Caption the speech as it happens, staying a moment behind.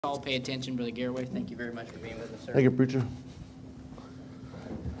All pay attention, Brother Garraway. Thank you very much for being with us, sir. Thank you, preacher.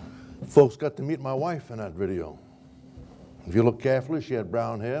 Folks got to meet my wife in that video. If you look carefully, she had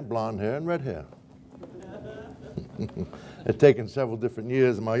brown hair, blonde hair, and red hair. It's taken several different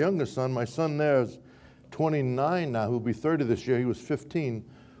years. My youngest son, my son there is 29 now, who'll be 30 this year. He was 15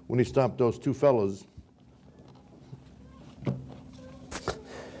 when he stopped those two fellows.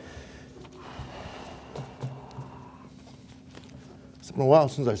 It's been a while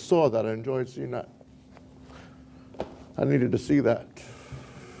since I saw that. I enjoyed seeing that. I needed to see that.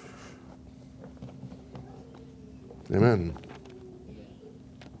 Amen.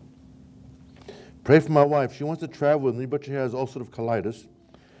 Pray for my wife. She wants to travel with me, but she has ulcerative colitis.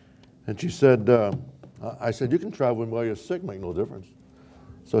 And she said, I said, you can travel with me while you're sick, make no difference.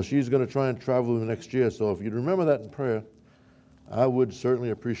 So she's going to try and travel with me next year. So if you'd remember that in prayer, I would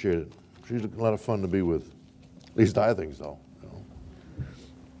certainly appreciate it. She's a lot of fun to be with. At least I think so.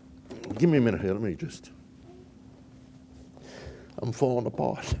 Give me a minute here. Let me just. I'm falling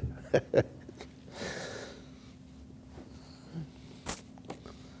apart.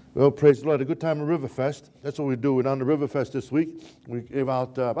 Well, praise the Lord. A good time at Riverfest. That's what we do. We're down to Riverfest this week. We gave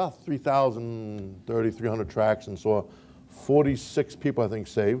out about 300 tracts and saw 46 people, I think,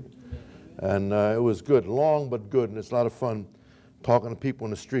 saved. And it was good. Long but good. And it's a lot of fun talking to people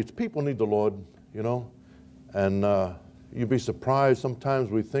in the streets. People need the Lord, you know. And you'd be surprised. Sometimes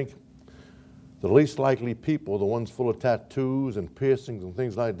we think the least likely people, the ones full of tattoos and piercings and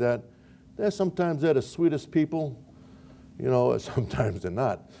things like that, sometimes they're the sweetest people. You know, sometimes they're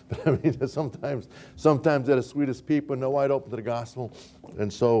not. But I mean, sometimes they're the sweetest people and they're wide open to the gospel.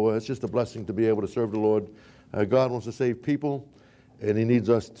 And so it's just a blessing to be able to serve the Lord. God wants to save people, and he needs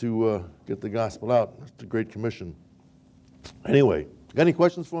us to get the gospel out. That's the Great Commission. Anyway, got any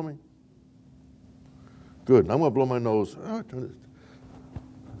questions for me? Good. I'm going to blow my nose.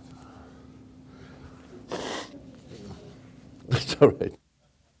 That's all right.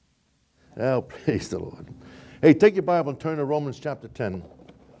 Oh, praise the Lord. Hey, take your Bible and turn to Romans chapter 10.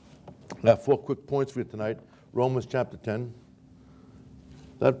 I have 4 quick points for you tonight. Romans chapter 10.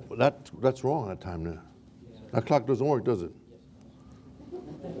 That's wrong that time there. That clock doesn't work, does it?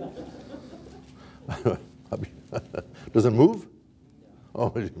 Does it move?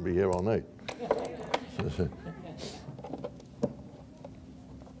 Oh, you can be here all night.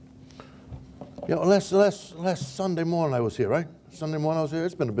 Yeah, last Sunday morning I was here, right? Sunday morning I was here.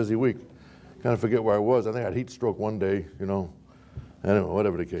 It's been a busy week. Kind of forget where I was. I think I had heat stroke one day, you know. Anyway,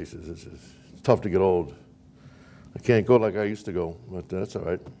 whatever the case is, it's tough to get old. I can't go like I used to go, but that's all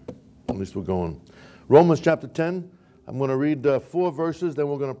right. At least we're going. Romans chapter 10. I'm going to read 4 verses, then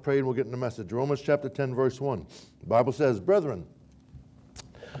we're going to pray and we'll get in the message. Romans chapter 10, verse 1. The Bible says, Brethren,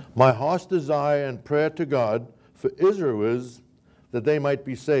 my heart's desire and prayer to God for Israel is that they might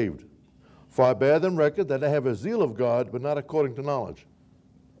be saved. For I bear them record that they have a zeal of God, but not according to knowledge.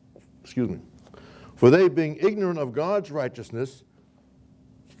 Excuse me. For they, being ignorant of God's righteousness,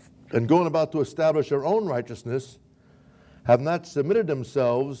 and going about to establish their own righteousness, have not submitted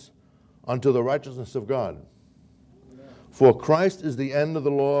themselves unto the righteousness of God. Amen. For Christ is the end of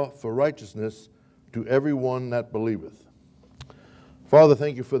the law for righteousness to every one that believeth. Father,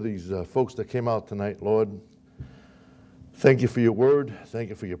 thank you for these folks that came out tonight, Lord. Thank you for your word. Thank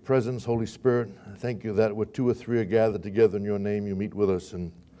you for your presence, Holy Spirit. Thank you that where 2 or 3 are gathered together in your name, you meet with us.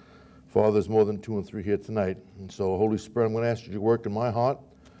 And Father, there's more than 2 and 3 here tonight. And so, Holy Spirit, I'm going to ask you to work in my heart,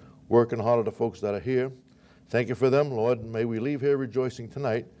 work in the heart of the folks that are here. Thank you for them, Lord. May we leave here rejoicing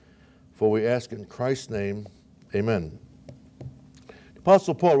tonight, for we ask in Christ's name, amen. The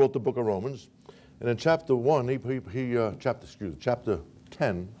Apostle Paul wrote the book of Romans, and in chapter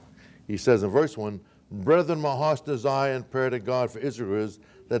 10, he says in verse 1, Brethren, my heart's desire and prayer to God for Israel is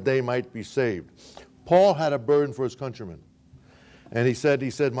that they might be saved. Paul had a burden for his countrymen. And he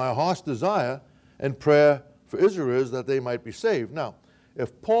said, my heart's desire and prayer for Israel is that they might be saved. Now,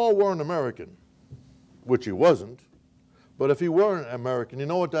 if Paul were an American, which he wasn't, but if he were an American, you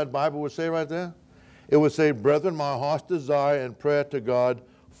know what that Bible would say right there? It would say, Brethren, my heart's desire and prayer to God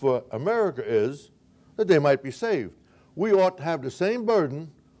for America is that they might be saved. We ought to have the same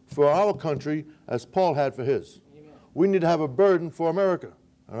burden for our country as Paul had for his. Amen. We need to have a burden for America,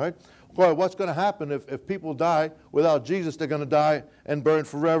 all right? Well, what's going to happen if people die without Jesus? They're going to die and burn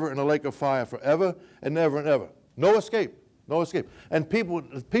forever in a lake of fire, forever and ever and ever. No escape. No escape. And people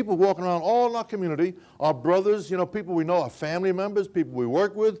walking around all in our community, our brothers, you know, people we know, our family members, people we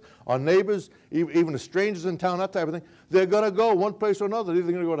work with, our neighbors, even the strangers in town, that type of thing, they're going to go one place or another. They're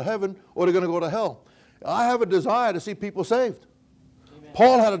either going to go to heaven or they're going to go to hell. I have a desire to see people saved. Amen.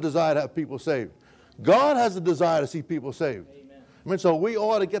 Paul had a desire to have people saved. God has a desire to see people saved. Amen. I mean, so we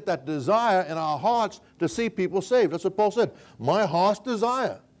ought to get that desire in our hearts to see people saved. That's what Paul said. My heart's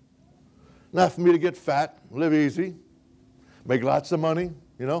desire. Not for me to get fat, live easy, make lots of money,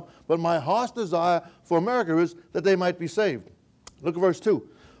 you know. But my heart's desire for America is that they might be saved. Look at verse 2.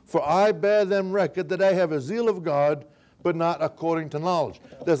 For I bear them record that they have a zeal of God, but not according to knowledge.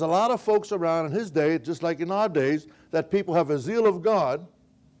 There's a lot of folks around in his day, just like in our days, that people have a zeal of God,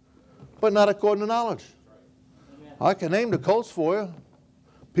 but not according to knowledge. Amen. I can name the cults for you.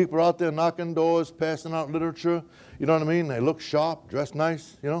 People are out there knocking doors, passing out literature. You know what I mean? They look sharp, dress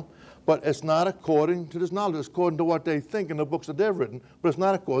nice, you know. But it's not according to this knowledge. It's according to what they think in the books that they've written, but it's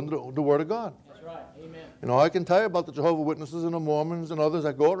not according to the Word of God. That's right. Amen. You know, I can tell you about the Jehovah's Witnesses and the Mormons and others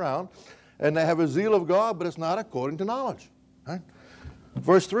that go around, and they have a zeal of God, but it's not according to knowledge. Right?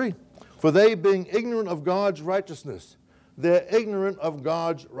 Verse 3, for they being ignorant of God's righteousness, they're ignorant of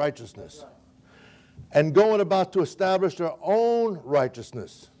God's righteousness, and going about to establish their own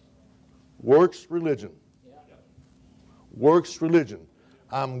righteousness. Works religion. Yeah. Works religion.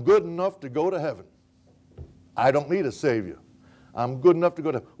 I'm good enough to go to heaven. I don't need a Savior. I'm good enough to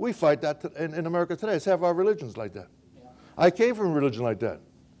go to heaven. We fight that in America today. It's half our religions like that. Yeah. I came from a religion like that.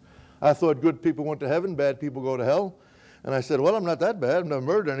 I thought good people went to heaven, bad people go to hell. And I said, well, I'm not that bad. I've never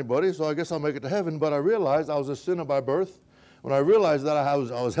murdered anybody, so I guess I'll make it to heaven. But I realized I was a sinner by birth. When I realized that I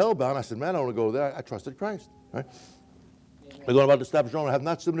was hell-bound, I said, man, I don't want to go there. I trusted Christ. Right? They're going about to establish their own, have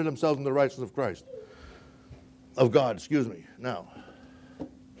not submitted themselves in the righteousness of Christ. Of God, excuse me. Now,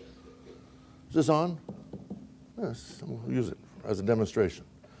 is this on? Yes, we'll use it as a demonstration.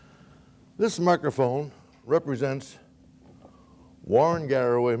 This microphone represents Warren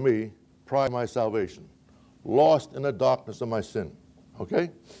Garraway, me, prior to my salvation, lost in the darkness of my sin, okay?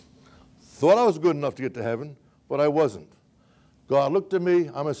 Thought I was good enough to get to heaven, but I wasn't. God looked at me,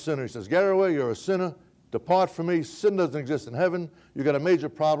 I'm a sinner. He says, Garraway, you're a sinner. Depart from me. Sin doesn't exist in heaven. You got a major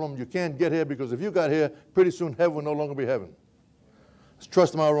problem. You can't get here because if you got here, pretty soon heaven will no longer be heaven. Let's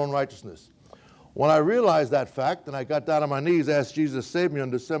trust in our own righteousness. When I realized that fact, and I got down on my knees, asked Jesus to save me on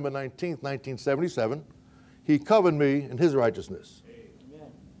December 19th, 1977, he covered me in his righteousness.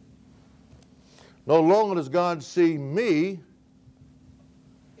 Amen. No longer does God see me.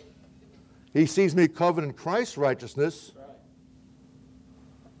 He sees me covered in Christ's righteousness. Right.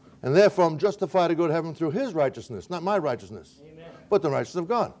 And therefore I'm justified to go to heaven through his righteousness, not my righteousness, amen, but the righteousness of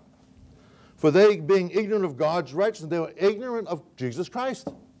God. For they, being ignorant of God's righteousness, they were ignorant of Jesus Christ.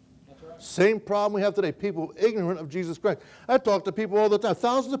 Same problem we have today, people ignorant of Jesus Christ. I talk to people all the time,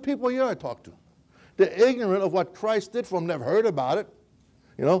 thousands of people a year I talk to. They're ignorant of what Christ did for them, never heard about it.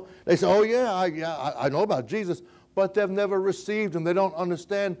 You know, they say, oh yeah, I know about Jesus, but they've never received him. They don't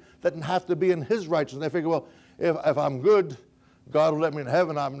understand that they have to be in his righteousness. They figure, well, if I'm good, God will let me in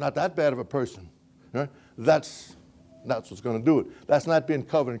heaven. I'm not that bad of a person. Right? That's what's going to do it. That's not being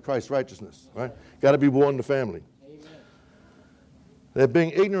covered in Christ's righteousness. Right? Got to be born in the family. They're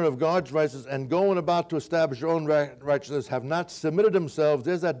being ignorant of God's righteousness and going about to establish their own righteousness, have not submitted themselves.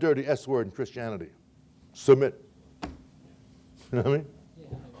 There's that dirty S word in Christianity. Submit. You know what I mean?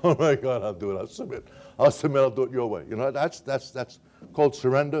 Yeah. Oh my God, I'll do it. I'll submit. I'll do it your way. You know, that's called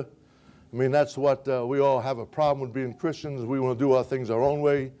surrender. I mean, that's what we all have a problem with being Christians. We want to do our things our own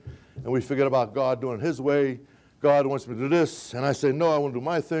way, and we forget about God doing his way. God wants me to do this, and I say, no, I want to do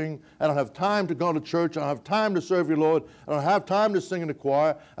my thing. I don't have time to go to church. I don't have time to serve you, Lord. I don't have time to sing in the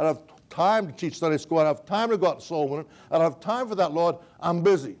choir. I don't have time to teach Sunday school. I don't have time to go out to soul winning. I don't have time for that, Lord. I'm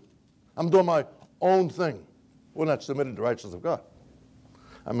busy. I'm doing my own thing. We're not submitted to the righteousness of God.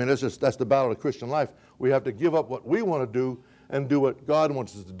 I mean, that's the battle of the Christian life. We have to give up what we want to do and do what God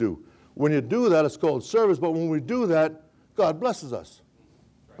wants us to do. When you do that, it's called service, but when we do that, God blesses us.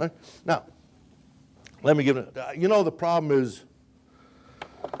 Right? Now, let me give it, you know, the problem is,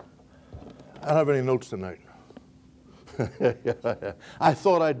 I don't have any notes tonight. I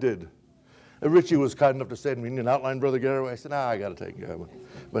thought I did. And Richie was kind enough to say to me, you need an outline, Brother Garraway? I said, I got to take care of it.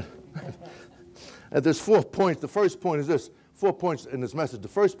 But there's 4 points. The first point is this, 4 points in this message. The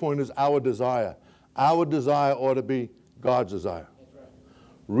first point is our desire. Our desire ought to be God's desire.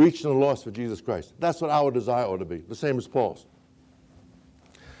 Reaching the lost for Jesus Christ. That's what our desire ought to be, the same as Paul's.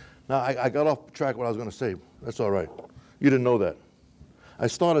 Now, I got off track what I was going to say. That's all right. You didn't know that. I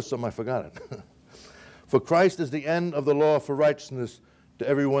started something, I forgot it. For Christ is the end of the law for righteousness to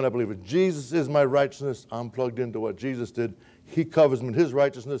everyone that believes. Jesus is my righteousness. I'm plugged into what Jesus did. He covers me in his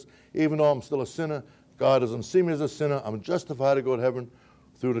righteousness. Even though I'm still a sinner, God doesn't see me as a sinner. I'm justified to go to heaven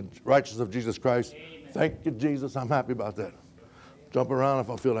through the righteousness of Jesus Christ. Amen. Thank you, Jesus. I'm happy about that. Jump around if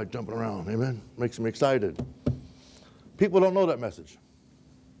I feel like jumping around. Amen. Makes me excited. People don't know that message.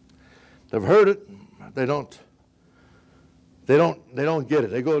 They've heard it. They They don't get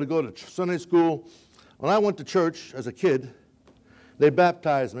it. They go to Sunday school. When I went to church as a kid, they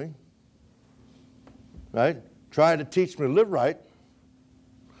baptized me, right? Tried to teach me to live right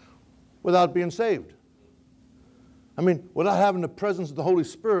without being saved. I mean, without having the presence of the Holy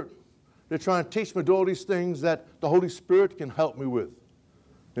Spirit, they're trying to teach me to do all these things that the Holy Spirit can help me with.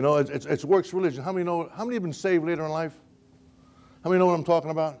 You know, it's works religion. How many have been saved later in life? How many know what I'm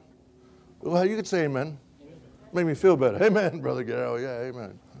talking about? Well, you could say amen. Make me feel better. Amen, Brother Garraway. Yeah,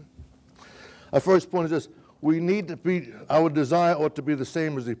 amen. Our first point is this. We need to be, our desire ought to be the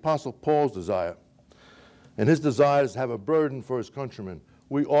same as the Apostle Paul's desire. And his desire is to have a burden for his countrymen.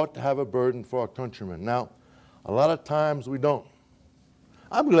 We ought to have a burden for our countrymen. Now, a lot of times we don't.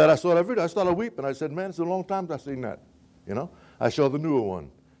 I'm glad I saw that video. I started weeping. I said, man, it's a long time since I've seen that. You know, I showed the newer one.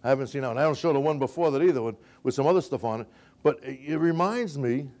 I haven't seen that one. I don't show the one before that either with some other stuff on it. But it reminds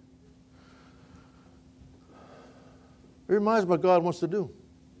me what God wants to do,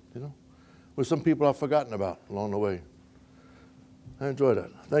 you know, which some people have forgotten about along the way. I enjoyed that.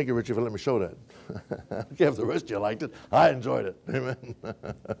 Thank you, Richie, for letting me show that. I don't care if the rest of you liked it. I enjoyed it. Amen.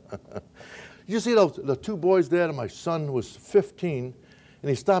 You see the two boys there, and my son was 15, and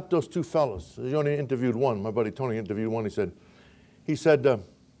he stopped those two fellas. He only interviewed one. My buddy Tony interviewed one. He said,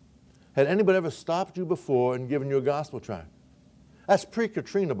 had anybody ever stopped you before and given you a gospel tract? That's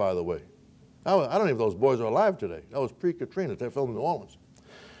pre-Katrina, by the way. I don't know if those boys are alive today. That was pre-Katrina. They filmed in New Orleans.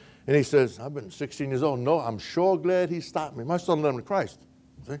 And he says, I've been 16 years old. No, I'm sure glad he stopped me. My son led him to Christ.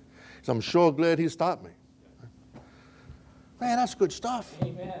 See? So I'm sure glad he stopped me. Man, that's good stuff.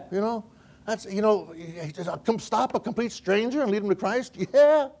 Amen. You know, that's, you know, come stop a complete stranger and lead him to Christ?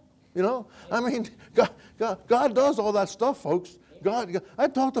 Yeah. You know, I mean, God does all that stuff, folks. God, I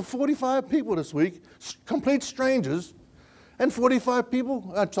talked to 45 people this week, complete strangers. And 45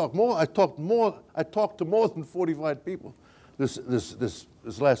 people, I talked to more than 45 people this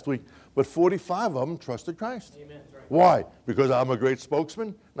last week, but 45 of them trusted Christ. Amen. Right. Why? Because I'm a great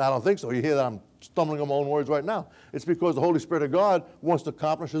spokesman? No, I don't think so. You hear that I'm stumbling on my own words right now. It's because the Holy Spirit of God wants to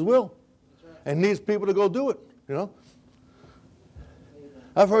accomplish His will. Right. And needs people to go do it, you know. Amen.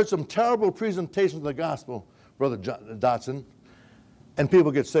 I've heard some terrible presentations of the gospel, Brother Dotson, and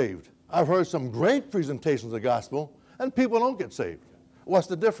people get saved. I've heard some great presentations of the gospel, and people don't get saved. What's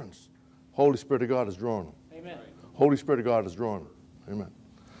the difference? Holy Spirit of God is drawing them. Amen. Holy Spirit of God is drawing them. Amen.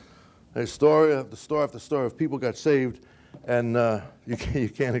 A story after story after story of people got saved, and you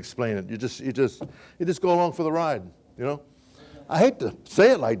can't explain it. You just go along for the ride. You know. I hate to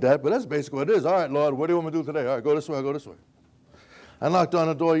say it like that, but that's basically what it is. All right, Lord, what do you want me to do today? All right, go this way. I go this way. I knocked on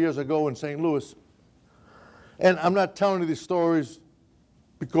a door years ago in St. Louis, and I'm not telling you these stories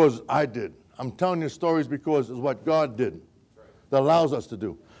because I did. I'm telling you stories because it's what God did that allows us to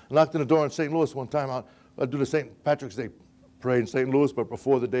do. I knocked on the door in St. Louis one time. I do the St. Patrick's Day parade in St. Louis, but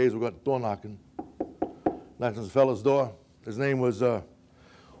before the days we got door knocking. Knocked on this fellow's door. His name was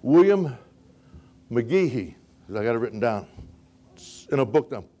William McGehee. I got it written down. It's in a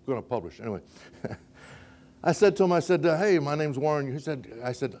book that I'm going to publish. Anyway, I said to him, hey, my name's Warren.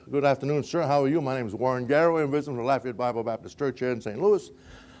 I said, good afternoon, sir. How are you? My name is Warren Garraway. I'm visiting from the Lafayette Bible Baptist Church here in St. Louis.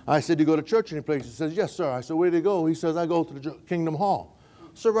 I said, you go to church any place? He says, yes, sir. I said, where do you go? He says, I go to the Kingdom Hall.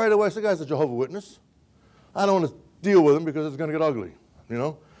 So right away, I said, guy's a Jehovah's Witness. I don't want to deal with him because it's going to get ugly, you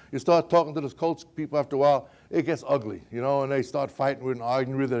know. You start talking to those cult people after a while, it gets ugly, you know, and they start fighting with and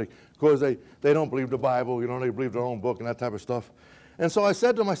arguing with it because they don't believe the Bible, you know, they believe their own book and that type of stuff. And so I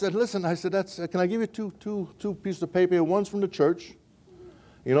said to him, I said, listen, I said, can I give you two pieces of paper here? One's from the church,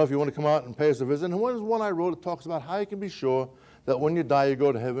 you know, if you want to come out and pay us a visit. And one's one I wrote that talks about how you can be sure that when you die, you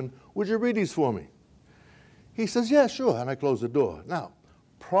go to heaven. Would you read these for me? He says, yeah, sure. And I closed the door. Now,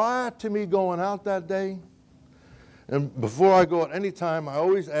 prior to me going out that day, and before I go at any time, I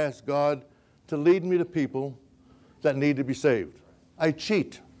always ask God to lead me to people that need to be saved. I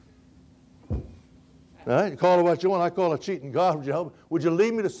cheat. All right? You call it what you want. I call it cheating. God, would you help? Would you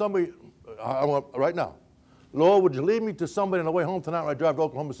lead me to somebody, I want right now, Lord, would you lead me to somebody on the way home tonight when I drive to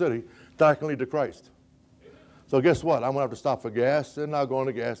Oklahoma City that I can lead to Christ? So guess what? I'm going to have to stop for gas, and I'll go in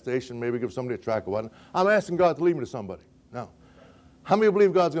the gas station, maybe give somebody a track or whatnot. I'm asking God to lead me to somebody. Now, how many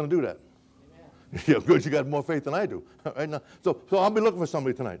believe God's going to do that? Yeah, good, you got more faith than I do. Right now. So I'll be looking for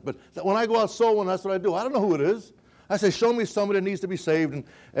somebody tonight. But when I go out soul winning, that's what I do. I don't know who it is. I say, show me somebody that needs to be saved,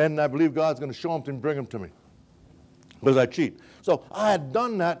 and I believe God's going to show them and bring them to me. Because I cheat. So I had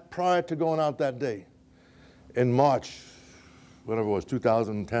done that prior to going out that day in March, whatever it was,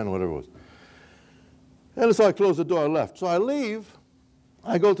 2010, whatever it was. And so I closed the door, I left. So I leave,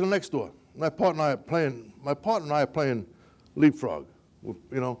 I go to the next door. My partner and I are playing leapfrog. You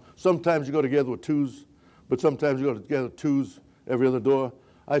know, sometimes you go together with twos, but sometimes you go together twos every other door.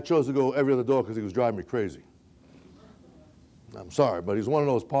 I chose to go every other door because he was driving me crazy. I'm sorry, but he's one of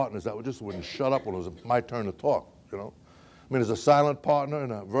those partners that just wouldn't shut up when it was my turn to talk, you know. I mean, there's a silent partner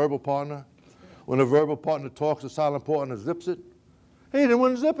and a verbal partner. When a verbal partner talks, the silent partner zips it. He didn't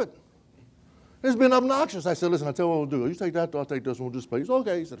want to zip it. He's been obnoxious. I said, listen, I'll tell you what we'll do. You take that door, I'll take this one, we'll just play. He's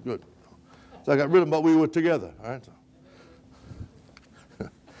okay. He said, good. So I got rid of him, but we were together, all right? So.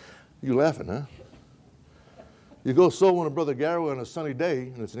 You laughing, huh? You go soul with a brother Garraway on a sunny day,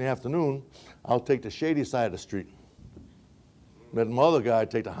 and it's in the afternoon, I'll take the shady side of the street. Met my other guy,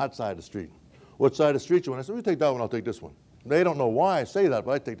 take the hot side of the street. What side of the street you want? I said, you take that one, I'll take this one. They don't know why I say that,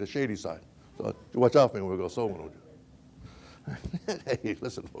 but I take the shady side. So watch out for me when we go soul winning. Hey,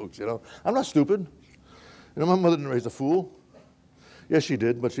 listen, folks, you know, I'm not stupid. You know, my mother didn't raise a fool. Yes, she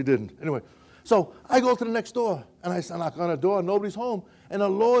did, but she didn't. Anyway, so I go to the next door, and I knock on the door, and nobody's home. And the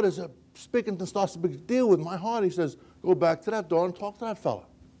Lord is speaking and starts to deal with my heart. He says, go back to that door and talk to that fella.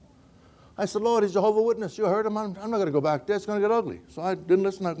 I said, Lord, he's Jehovah's Witness. You heard him. I'm not going to go back there. It's going to get ugly. So I didn't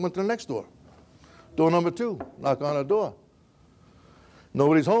listen. I went to the next door. Door number 2, knock on the door.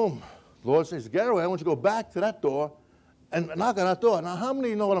 Nobody's home. The Lord says, Garraway, I want you to go back to that door and knock on that door. Now, how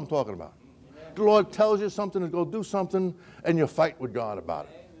many know what I'm talking about? Amen. The Lord tells you something to go do something, and you fight with God about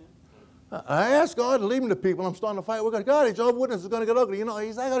it. Amen. I asked God to lead me to people. I'm starting to fight with God. God, he's Jehovah's Witness. It's going to get ugly. You know,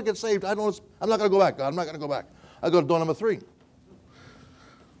 he's not going to get saved. I'm not going to go back, God. I'm not going to go back. I go to door number 3.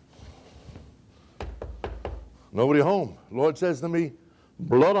 Nobody home. The Lord says to me,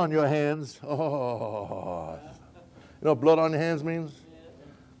 blood on your hands. Oh. You know what blood on your hands means?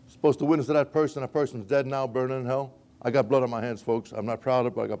 You're supposed to witness to that person. That person's dead now, burning in hell. I got blood on my hands, folks. I'm not proud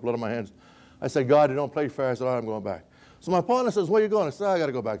of it, but I got blood on my hands. I said, God, you don't play fair. I said, all right, I'm going back. So my partner says, where are you going? I said, I got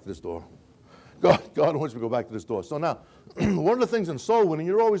to go back to this door. God wants me to go back to this door. So now, one of the things in soul winning,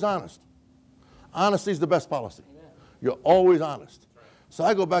 you're always honest. Honesty is the best policy. Amen. You're always honest. So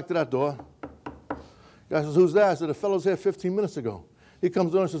I go back to that door. Guy says, who's that? I said, the fellow's here 15 minutes ago. He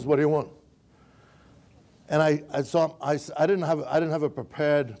comes in and says, what do you want? And I didn't have a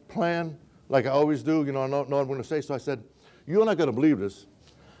prepared plan like I always do. You know, I know what I'm going to say. So I said, you're not going to believe this.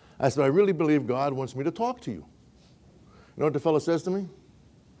 I said, I really believe God wants me to talk to you. You know what the fellow says to me?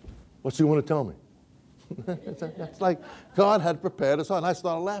 What's he want to tell me? It's like God had prepared us. And I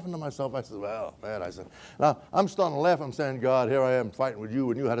started laughing to myself. I said, well, man, I said, now I'm starting to laugh. I'm saying, God, here I am fighting with you,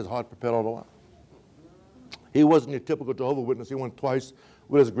 and you had his heart prepared all the while. He wasn't your typical Jehovah's Witness. He went twice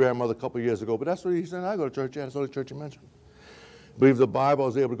with his grandmother a couple of years ago. But that's what he said. I go to church. Yeah, that's the only church he mentioned. Believe the Bible. I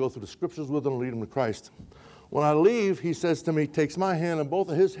was able to go through the scriptures with him and lead him to Christ. When I leave, he says to me, takes my hand in both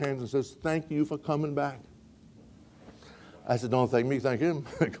of his hands and says, thank you for coming back. I said, don't thank me, thank him.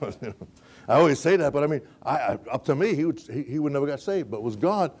 Because, you know, I always say that, but I mean, up to me, he would never got saved. But it was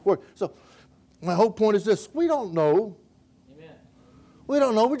God work. So my whole point is this. We don't know. Amen. We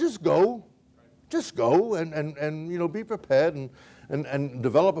don't know. We just go. Just go and you know, be prepared and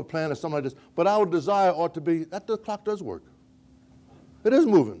develop a plan or something like this. But our desire ought to be that the clock does work. It is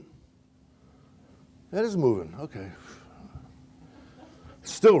moving. It is moving. Okay.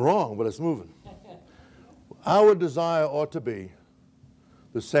 It's still wrong, but it's moving. Our desire ought to be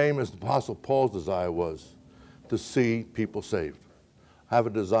the same as the Apostle Paul's desire was, to see people saved. I have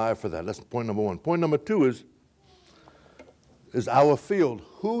a desire for that. That's point number 1. Point number 2 is our field.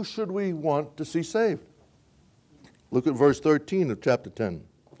 Who should we want to see saved? Look at verse 13 of chapter 10.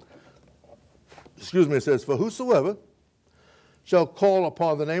 Excuse me, it says, for whosoever shall call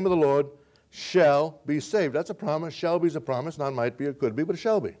upon the name of the Lord shall be saved. That's a promise. Shall be is a promise. Not might be, it could be, but it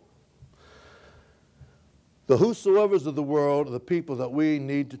shall be. The whosoever's of the world are the people that we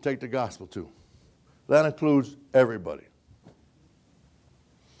need to take the gospel to. That includes everybody.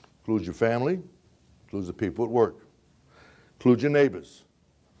 Includes your family. Includes the people at work. Includes your neighbors.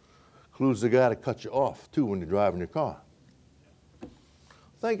 Includes the guy that cut you off, too, when you're driving your car.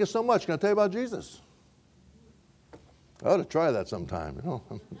 Thank you so much. Can I tell you about Jesus? I ought to try that sometime. You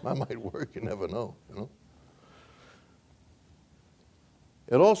know, that might work. You never know. You know.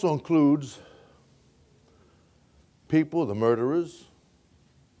 It also includes people, the murderers,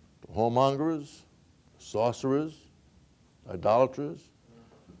 the whoremongers, sorcerers, idolaters.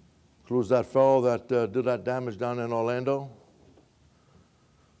 Includes that fellow that did that damage down in Orlando.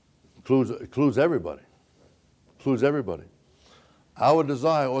 Includes everybody. Includes everybody. Our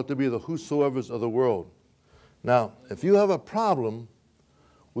desire ought to be the whosoevers of the world. Now, if you have a problem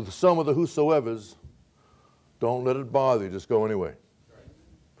with some of the whosoevers, don't let it bother you. Just go anyway.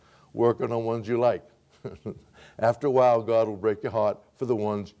 Work on the ones you like. After a while, God will break your heart for the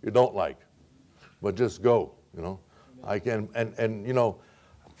ones you don't like. But just go, you know. I can, and you know,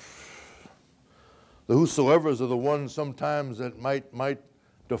 The whosoevers are the ones sometimes that might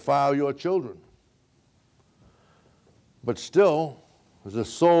defile your children. But still, as a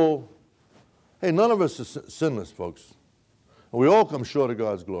soul, hey, none of us are sinless, folks. And we all come short of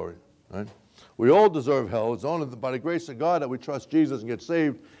God's glory, right? We all deserve hell. It's only by the grace of God that we trust Jesus and get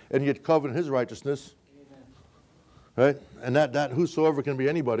saved and get covered in his righteousness. Amen. Right? And that whosoever can be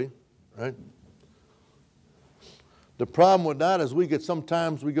anybody, right? The problem with that is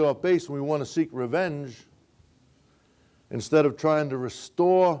sometimes we get off base and we want to seek revenge instead of trying to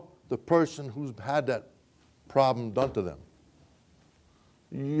restore the person who's had that problem done to them.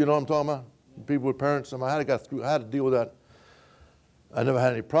 You know what I'm talking about? People with parents, I had to deal with that. I never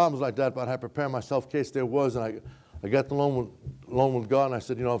had any problems like that, but I had to prepare myself in case there was. And I got alone with God, and I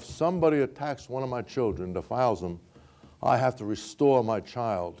said, if somebody attacks one of my children, defiles them, I have to restore my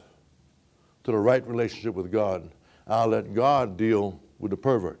child to the right relationship with God. I'll let God deal with the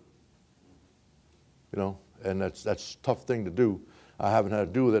pervert. And that's a tough thing to do. I haven't had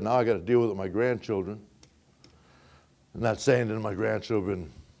to do with it. Now I got to deal with it with my grandchildren. I'm not saying that my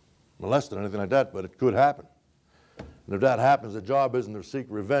grandchildren molested or anything like that, but it could happen. And if that happens, the job isn't to seek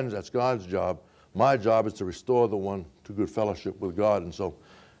revenge. That's God's job. My job is to restore the one to good fellowship with God. And so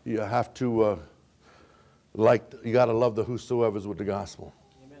you have to, you got to love the whosoevers with the gospel.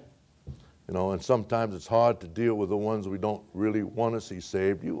 Amen. And sometimes it's hard to deal with the ones we don't really want to see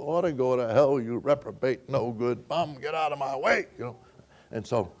saved. You ought to go to hell, you reprobate, no good, bum, get out of my way. And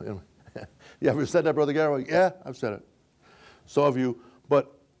so, you ever said that, Brother Garraway? Yeah, I've said it. So have you. But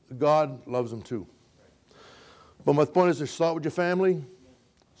God loves them too. But my point is to start with your family,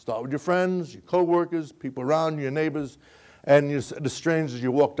 start with your friends, your co-workers, people around you, your neighbors, and the strangers.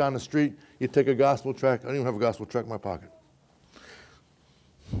 You walk down the street, you take a gospel tract. I don't even have a gospel tract in my pocket.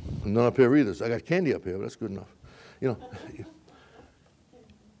 None up here either. So I got candy up here, but that's good enough. You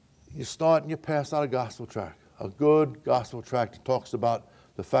start and you pass out a gospel tract, a good gospel tract that talks about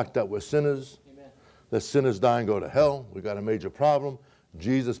the fact that we're sinners, Amen. That sinners die and go to hell. We got a major problem.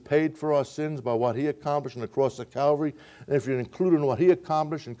 Jesus paid for our sins by what he accomplished on the cross of Calvary. And if you're included in what he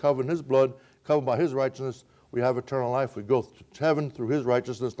accomplished and covered in his blood, covered by his righteousness, we have eternal life. We go to heaven through his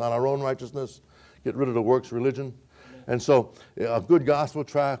righteousness, not our own righteousness. Get rid of the works religion. Amen. And so a good gospel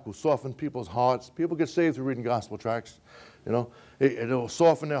tract will soften people's hearts. People get saved through reading gospel tracts. It'll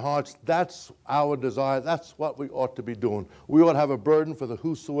soften their hearts. That's our desire. That's what we ought to be doing. We ought to have a burden for the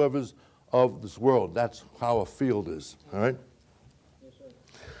whosoevers of this world. That's how a field is. All right?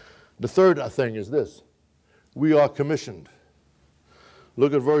 The third thing is this. We are commissioned.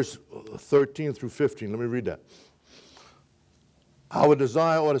 Look at verse 13 through 15. Let me read that. Our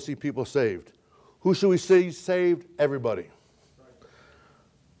desire ought to see people saved. Who should we see saved? Everybody.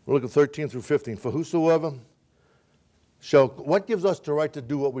 We'll look at 13 through 15. For whosoever shall, what gives us the right to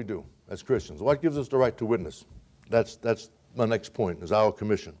do what we do as Christians? What gives us the right to witness? That's my next point, is our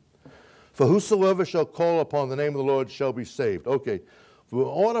commission. For whosoever shall call upon the name of the Lord shall be saved. Okay. In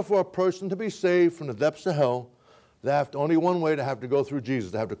order for a person to be saved from the depths of hell, they have to, only one way, they have to go through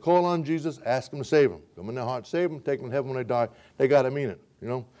Jesus. They have to call on Jesus, ask him to save them. Come in their heart, save them, take them to heaven when they die. They got to mean it,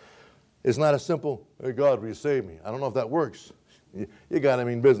 It's not a simple, hey, God, will you save me? I don't know if that works. You got to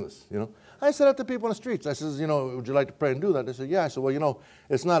mean business, I said that to people on the streets. I says, would you like to pray and do that? They said, yeah. I said, well,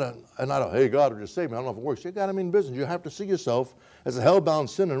 it's not a, hey, God, will you save me? I don't know if it works. You got to mean business. You have to see yourself as a hell-bound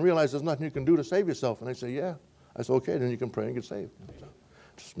sinner and realize there's nothing you can do to save yourself. And they say, yeah. I said, okay, then you can pray and get saved.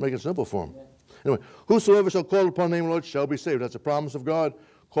 Just make it simple for them. Anyway, whosoever shall call upon the name of the Lord shall be saved. That's a promise of God.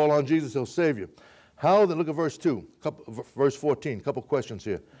 Call on Jesus, he'll save you. How then, look at verse 2, verse 14, a couple questions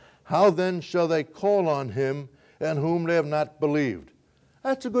here. How then shall they call on him in whom they have not believed?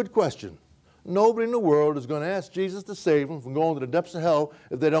 That's a good question. Nobody in the world is going to ask Jesus to save them from going to the depths of hell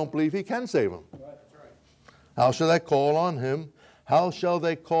if they don't believe he can save them. Right, that's right. How shall they call on him? How shall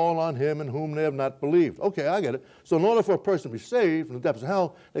they call on him in whom they have not believed? Okay, I get it. So in order for a person to be saved from the depths of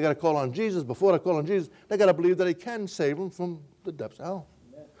hell, they got to call on Jesus. Before they call on Jesus, they got to believe that he can save them from the depths of hell.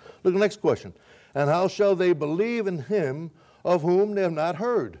 Amen. Look at the next question. And how shall they believe in him of whom they have not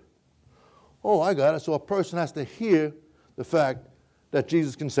heard? Oh, I got it. So a person has to hear the fact that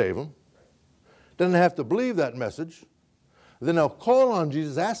Jesus can save them. Then they have to believe that message. Then they'll call on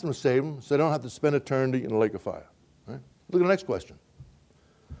Jesus, ask him to save them, so they don't have to spend eternity in the lake of fire. Right? Look at the next question.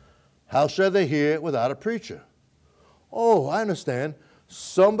 How shall they hear without a preacher? Oh, I understand.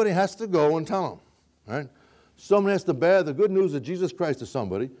 Somebody has to go and tell them. Right? Somebody has to bear the good news of Jesus Christ to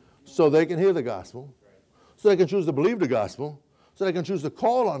somebody so they can hear the gospel, so they can choose to believe the gospel, so they can choose to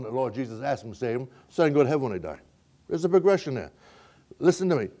call on the Lord Jesus, ask him to save them, so they can go to heaven when they die. There's a progression there. Listen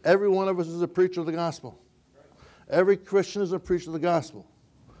to me. Every one of us is a preacher of the gospel. Every Christian is a preacher of the gospel.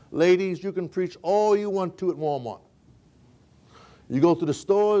 Ladies, you can preach all you want to at Walmart. You go to the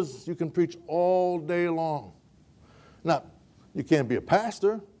stores, you can preach all day long. Now, you can't be a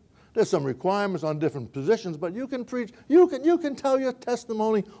pastor. There's some requirements on different positions, but you can preach, you can tell your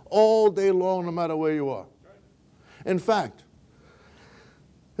testimony all day long no matter where you are. In fact,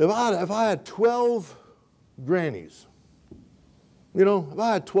 if I had 12 grannies, you know, if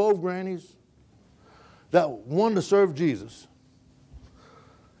I had 12 grannies that wanted to serve Jesus,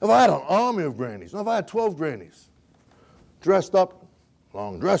 if I had an army of grannies, if I had 12 grannies dressed up,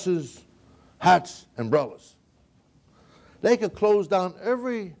 long dresses, hats, umbrellas, they could close down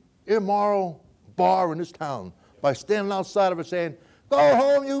every immoral bar in this town by standing outside of it saying, "Go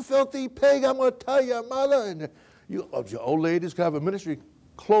home, you filthy pig, I'm going to tell your mother." And your old ladies could have a ministry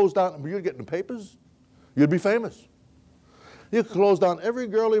closed down. You'd get in the papers. You'd be famous. You could close down every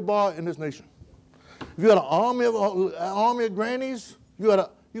girly bar in this nation. If you had an army of grannies, you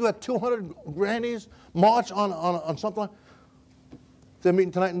had 200 grannies march on something like. They're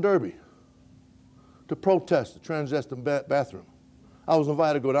meeting tonight in Derby to protest the transvestite bathroom. I was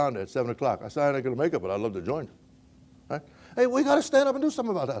invited to go down there at 7 o'clock. I said, I ain't going to make it, but I'd love to join. Right? Hey, we got to stand up and do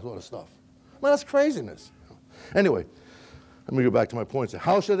something about that sort of stuff. Man, that's craziness. Anyway, let me go back to my points.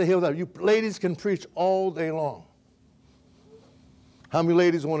 How should they heal that? You ladies can preach all day long. How many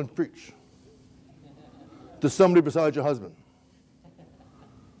ladies want to preach to somebody besides your husband?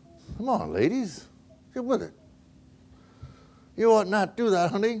 Come on, ladies. Get with it. You ought not do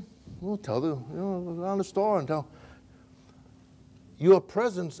that, honey. We'll tell them, you know, go down the store and tell. Your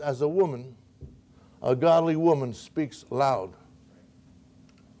presence as a woman, a godly woman, speaks loud.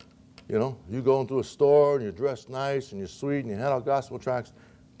 You know, you go into a store and you're dressed nice and you're sweet and you hand out gospel tracts.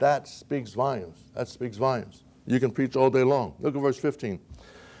 That speaks volumes. That speaks volumes. You can preach all day long. Look at verse 15.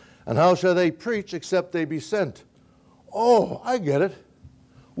 And how shall they preach except they be sent? Oh, I get it.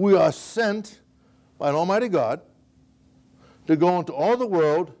 We are sent by an almighty God to go into all the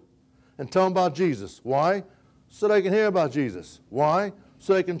world and tell them about Jesus. Why? So they can hear about Jesus. Why?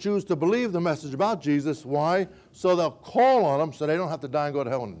 So they can choose to believe the message about Jesus. Why? So they'll call on him so they don't have to die and go to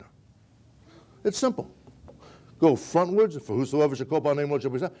hell. It's simple. Go frontwards, for whosoever shall call upon the name of the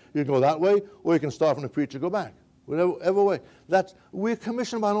Lord shall be saved. You can go that way, or you can start from the preacher and go back. Whatever way. We're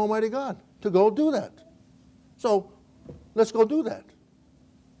commissioned by an almighty God to go do that. So let's go do that.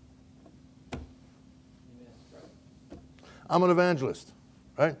 I'm an evangelist,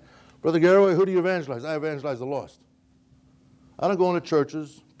 right? Brother Garraway, who do you evangelize? I evangelize the lost. I don't go into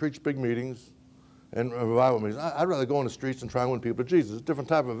churches, preach big meetings, and revival meetings. I'd rather go on the streets and try and win people to Jesus. It's a different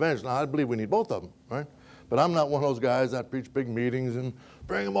type of evangelism. Now, I believe we need both of them, right? But I'm not one of those guys that preach big meetings and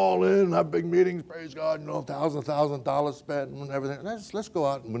bring them all in and have big meetings, praise God, you know, $1,000 spent and everything. Let's go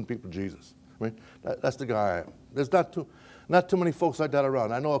out and win people to Jesus. I mean, that's the guy I am. There's not too many folks like that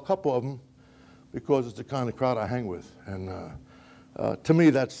around. I know a couple of them because it's the kind of crowd I hang with. And to me,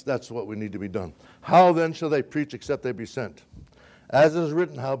 that's what we need to be done. How then shall they preach except they be sent? As it is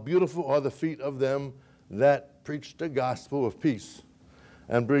written, how beautiful are the feet of them that preach the gospel of peace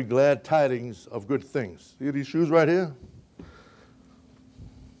and bring glad tidings of good things. See these shoes right here?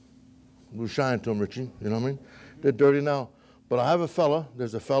 We'll shine to them, Richie. You know what I mean? They're dirty now. But I have a fella,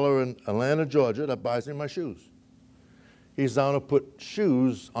 there's a fella in Atlanta, Georgia, that buys me my shoes. He's down to put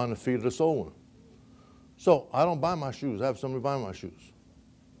shoes on the feet of the soul winner. So I don't buy my shoes. I have somebody buy my shoes.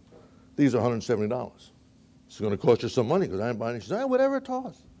 These are $170. It's going to cost you some money because I ain't buying any shoes. Whatever it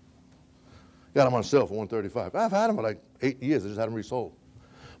costs. Got them on sale for $135. I've had them for like 8 years. I just had them resold.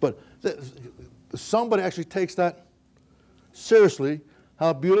 But somebody actually takes that seriously,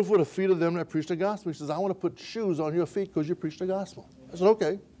 how beautiful the feet of them that preach the gospel. He says, I want to put shoes on your feet because you preach the gospel. I said,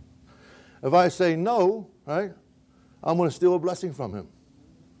 okay. If I say no, right, I'm going to steal a blessing from him.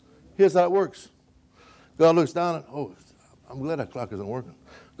 Here's how it works. God looks down and, oh, I'm glad that clock isn't working.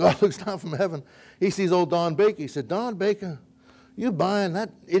 God looks down from heaven. He sees old Don Baker. He said, Don Baker, you buying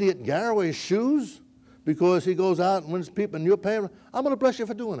that idiot Garraway shoes because he goes out and wins people and you're paying him? I'm going to bless you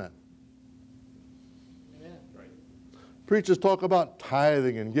for doing that. Amen. Right. Preachers talk about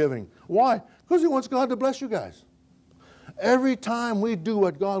tithing and giving. Why? Because he wants God to bless you guys. Every time we do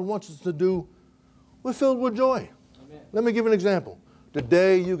what God wants us to do, we're filled with joy. Amen. Let me give you an example. The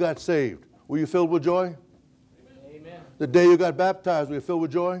day you got saved, were you filled with joy? Amen. The day you got baptized, were you filled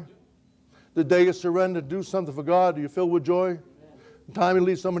with joy? The day you surrendered to do something for God, are you filled with joy? Amen. The time you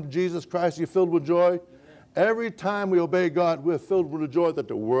lead someone to Jesus Christ, are you filled with joy? Amen. Every time we obey God, we're filled with a joy that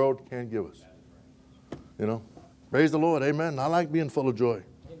the world can't give us. You know? Praise the Lord. Amen. I like being full of joy.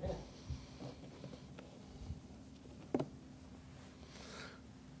 Amen.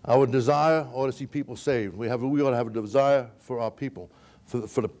 Our desire ought to see people saved. We ought to have a desire for our people.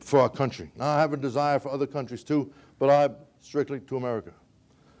 for our country. Now, I have a desire for other countries too, but I'm strictly to America.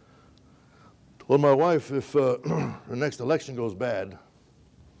 Told my wife, if the next election goes bad,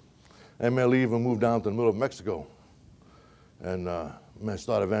 I may leave and move down to the middle of Mexico and may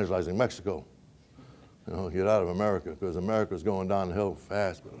start evangelizing Mexico. You know, get out of America, because America's going downhill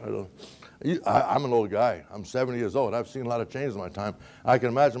fast. But I'm an old guy. I'm 70 years old. I've seen a lot of changes in my time. I can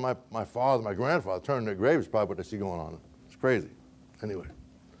imagine my father, my grandfather turning their graves, probably what they see going on. It's crazy. Anyway.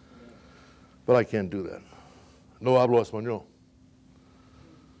 But I can't do that. No hablo español.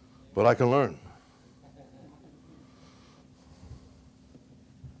 But I can learn.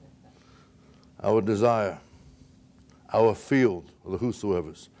 Our desire, our field of the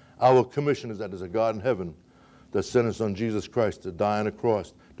whosoever's, our commission is that there's a God in heaven that sent his son Jesus Christ to die on a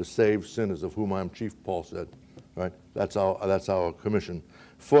cross to save sinners, of whom I am chief, Paul said. Right? That's our commission.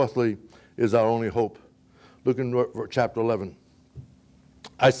 Fourthly, is our only hope. Look in chapter 11.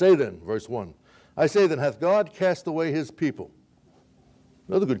 I say then, verse 1, I say then, hath God cast away his people?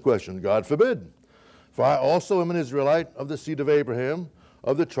 Another good question. God forbid. For I also am an Israelite of the seed of Abraham,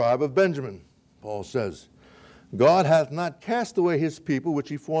 of the tribe of Benjamin. Paul says, God hath not cast away his people which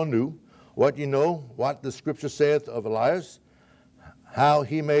he foreknew. What ye know, what the scripture saith of Elias, how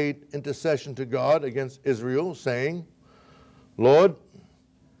he made intercession to God against Israel, saying, Lord,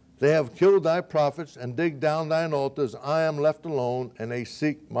 they have killed thy prophets and digged down thine altars. I am left alone, and they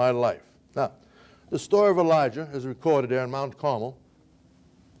seek my life. Now, the story of Elijah is recorded there in Mount Carmel.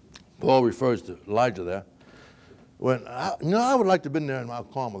 Paul refers to Elijah there. I would like to have been there in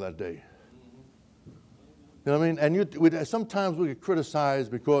Mount Carmel that day. You know what I mean? And sometimes we get criticized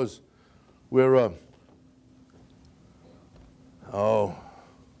because we're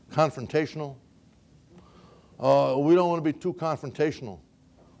confrontational. We don't want to be too confrontational.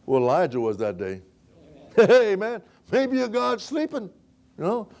 Well, Elijah was that day. Hey, man, maybe your God's sleeping. You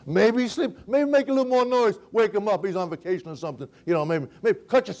know, maybe he's sleeping. Maybe make a little more noise. Wake him up. He's on vacation or something. You know, maybe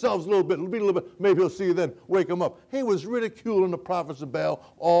cut yourselves a little bit. Maybe he'll see you then. Wake him up. He was ridiculing the prophets of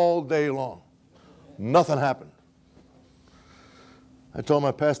Baal all day long. Nothing happened. I told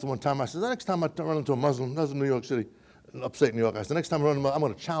my pastor one time, I said, the next time I run into a Muslim, that was in New York City, upstate New York, I said, next time I run into him, I'm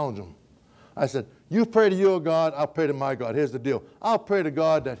going to challenge him. I said, you pray to your God, I'll pray to my God. Here's the deal. I'll pray to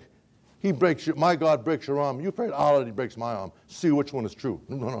God that my God breaks your arm. You pray to Allah that he breaks my arm. See which one is true.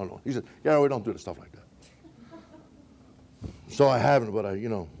 No. He said, Garraway, don't do stuff like that. So I haven't, but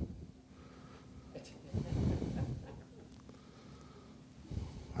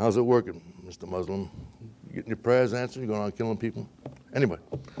How's it working, Mr. Muslim? You getting your prayers answered? You going on killing people? Anyway,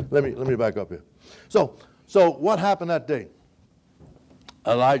 let me back up here. So what happened that day?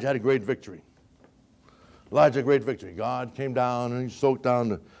 Elijah had a great victory. Elijah had a great victory. God came down and he soaked down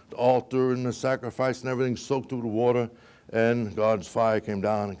the altar and the sacrifice and everything soaked through the water, and God's fire came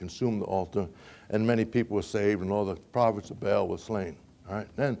down and consumed the altar, and many people were saved, and all the prophets of Baal were slain. All right.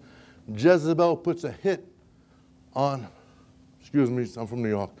 Then Jezebel puts a hit on, excuse me, I'm from New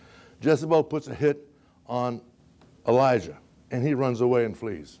York. Jezebel puts a hit on Elijah, and he runs away and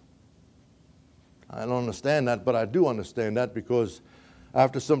flees. I don't understand that, but I do understand that, because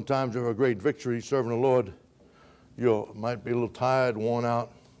after some times of a great victory serving the Lord, you might be a little tired, worn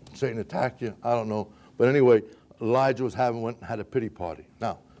out, Satan attacked you, I don't know. But anyway, Elijah had a pity party.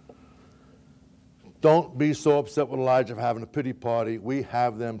 Now, don't be so upset with Elijah for having a pity party. We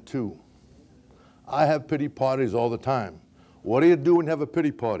have them too. I have pity parties all the time. What do you do when you have a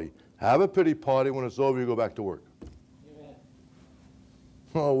pity party? Have a pity party. When it's over, you go back to work. Amen.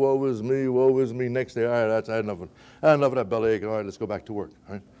 Oh, woe is me, woe is me. Next day, all right, I had enough of that bellyache. All right, let's go back to work.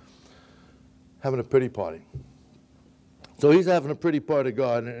 All right? Having a pity party. So he's having a pity party to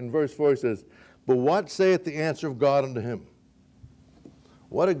God. And in verse 4 he says, but what saith the answer of God unto him?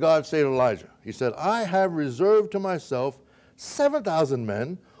 What did God say to Elijah? He said, I have reserved to myself 7,000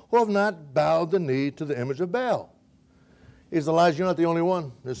 men who have not bowed the knee to the image of Baal. He says, Elijah, you're not the only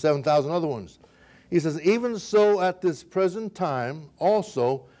one. There's 7,000 other ones. He says, even so at this present time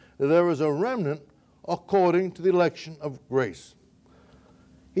also there is a remnant according to the election of grace.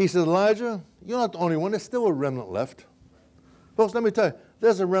 He says, Elijah, you're not the only one. There's still a remnant left. Folks, let me tell you,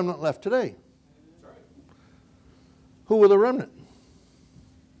 there's a remnant left today. Who were the remnant?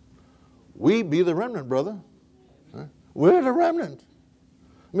 We be the remnant, brother. We're the remnant.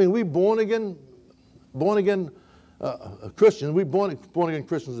 I mean, we born again Christians. We born again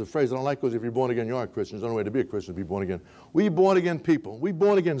Christians is a phrase I don't like, because if you're born again, you are a Christian. There's no way to be a Christian to be born again. We born again people, we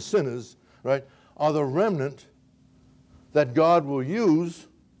born again sinners, right, are the remnant that God will use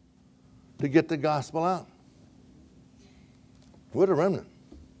to get the gospel out. We're the remnant.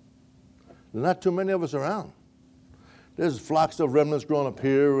 There's not too many of us around. There's flocks of remnants growing up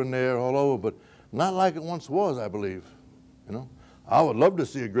here and there all over, but not like it once was, I believe. You know, I would love to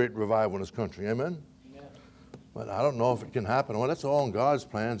see a great revival in this country. Amen? Yeah. But I don't know if it can happen. Well, that's all in God's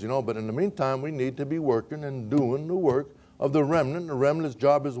plans, you know. But in the meantime, we need to be working and doing the work of the remnant. The remnant's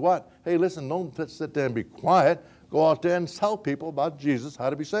job is what? Hey, listen, don't sit there and be quiet. Go out there and tell people about Jesus,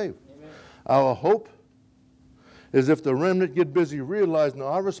 how to be saved. Amen. Our hope is if the remnant get busy realizing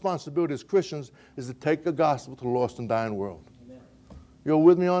our responsibility as Christians is to take the gospel to the lost and dying world. Amen. You're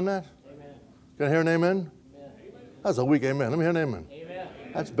with me on that? Amen. Can I hear an amen? Amen. That's a weak amen. Let me hear an amen. Amen.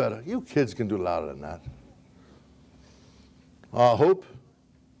 That's better. You kids can do louder than that. Our hope,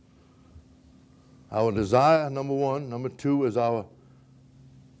 our desire, number one. Number two is our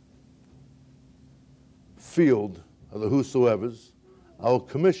field of the whosoever's. Our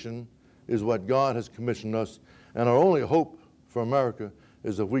commission is what God has commissioned us. And our only hope for America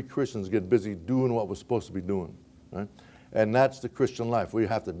is if we Christians get busy doing what we're supposed to be doing. Right? And that's the Christian life. We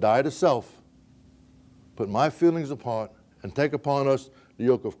have to die to self, put my feelings apart, and take upon us the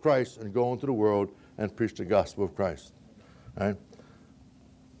yoke of Christ and go into the world and preach the gospel of Christ. Right?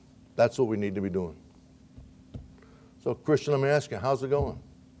 That's what we need to be doing. So, Christian, let me ask you, how's it going?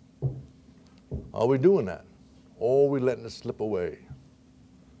 Are we doing that? Or are we letting it slip away?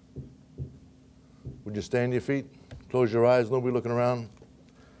 Would you stand to your feet? Close your eyes, nobody looking around.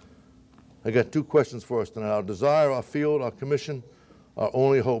 I got two questions for us tonight. Our desire, our field, our commission, our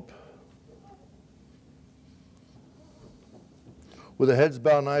only hope. With the heads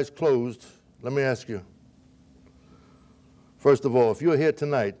bowed and eyes closed, let me ask you. First of all, if you're here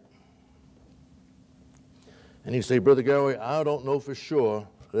tonight and you say, Brother Garraway, I don't know for sure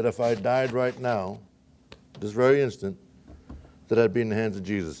that if I died right now, this very instant, that I'd be in the hands of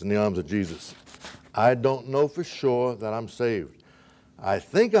Jesus, in the arms of Jesus. I don't know for sure that I'm saved. I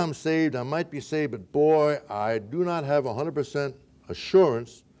think I'm saved, I might be saved, but boy, I do not have 100%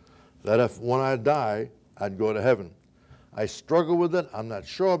 assurance that if when I die, I'd go to heaven. I struggle with it, I'm not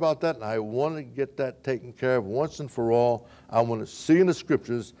sure about that, and I want to get that taken care of once and for all. I want to see in the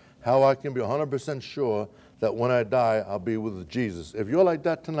scriptures how I can be 100% sure that when I die, I'll be with Jesus. If you're like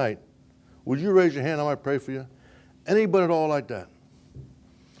that tonight, would you raise your hand? I might pray for you. Anybody at all like that?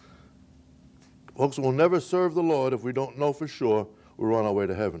 Folks, we'll never serve the Lord if we don't know for sure we're on our way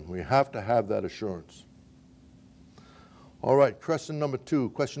to heaven. We have to have that assurance. All right, question number two.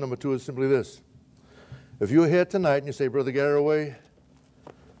 Question number two is simply this. If you're here tonight and you say, Brother Garraway,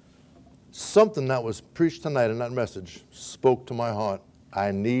 something that was preached tonight in that message spoke to my heart.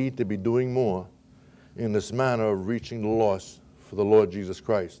 I need to be doing more in this manner of reaching the lost for the Lord Jesus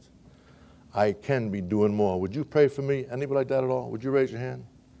Christ. I can be doing more. Would you pray for me? Anybody like that at all? Would you raise your hand?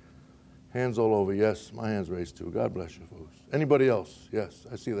 Hands all over. Yes, my hand's raised too. God bless you, folks. Anybody else? Yes,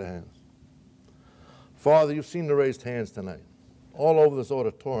 I see the hands. Father, you've seen the raised hands tonight. All over this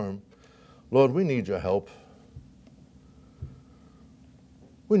auditorium. Lord, we need your help.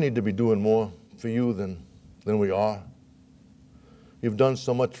 We need to be doing more for you than we are. You've done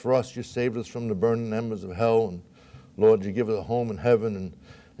so much for us. You saved us from the burning embers of hell. And Lord, you give us a home in heaven.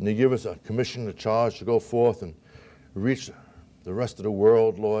 And you give us a commission, a charge to go forth and reach the rest of the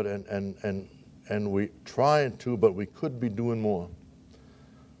world, Lord, and we trying to, but we could be doing more.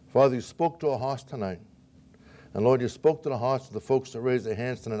 Father, you spoke to our hearts tonight. And Lord, you spoke to the hearts of the folks that raised their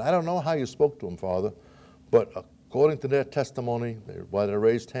hands tonight. I don't know how you spoke to them, Father, but according to their testimony, by their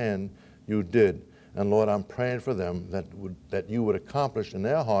raised hand, you did. And Lord, I'm praying for them that you would accomplish in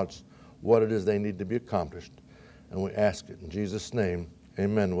their hearts what it is they need to be accomplished. And we ask it in Jesus' name,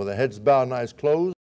 amen. With the heads bowed and eyes closed.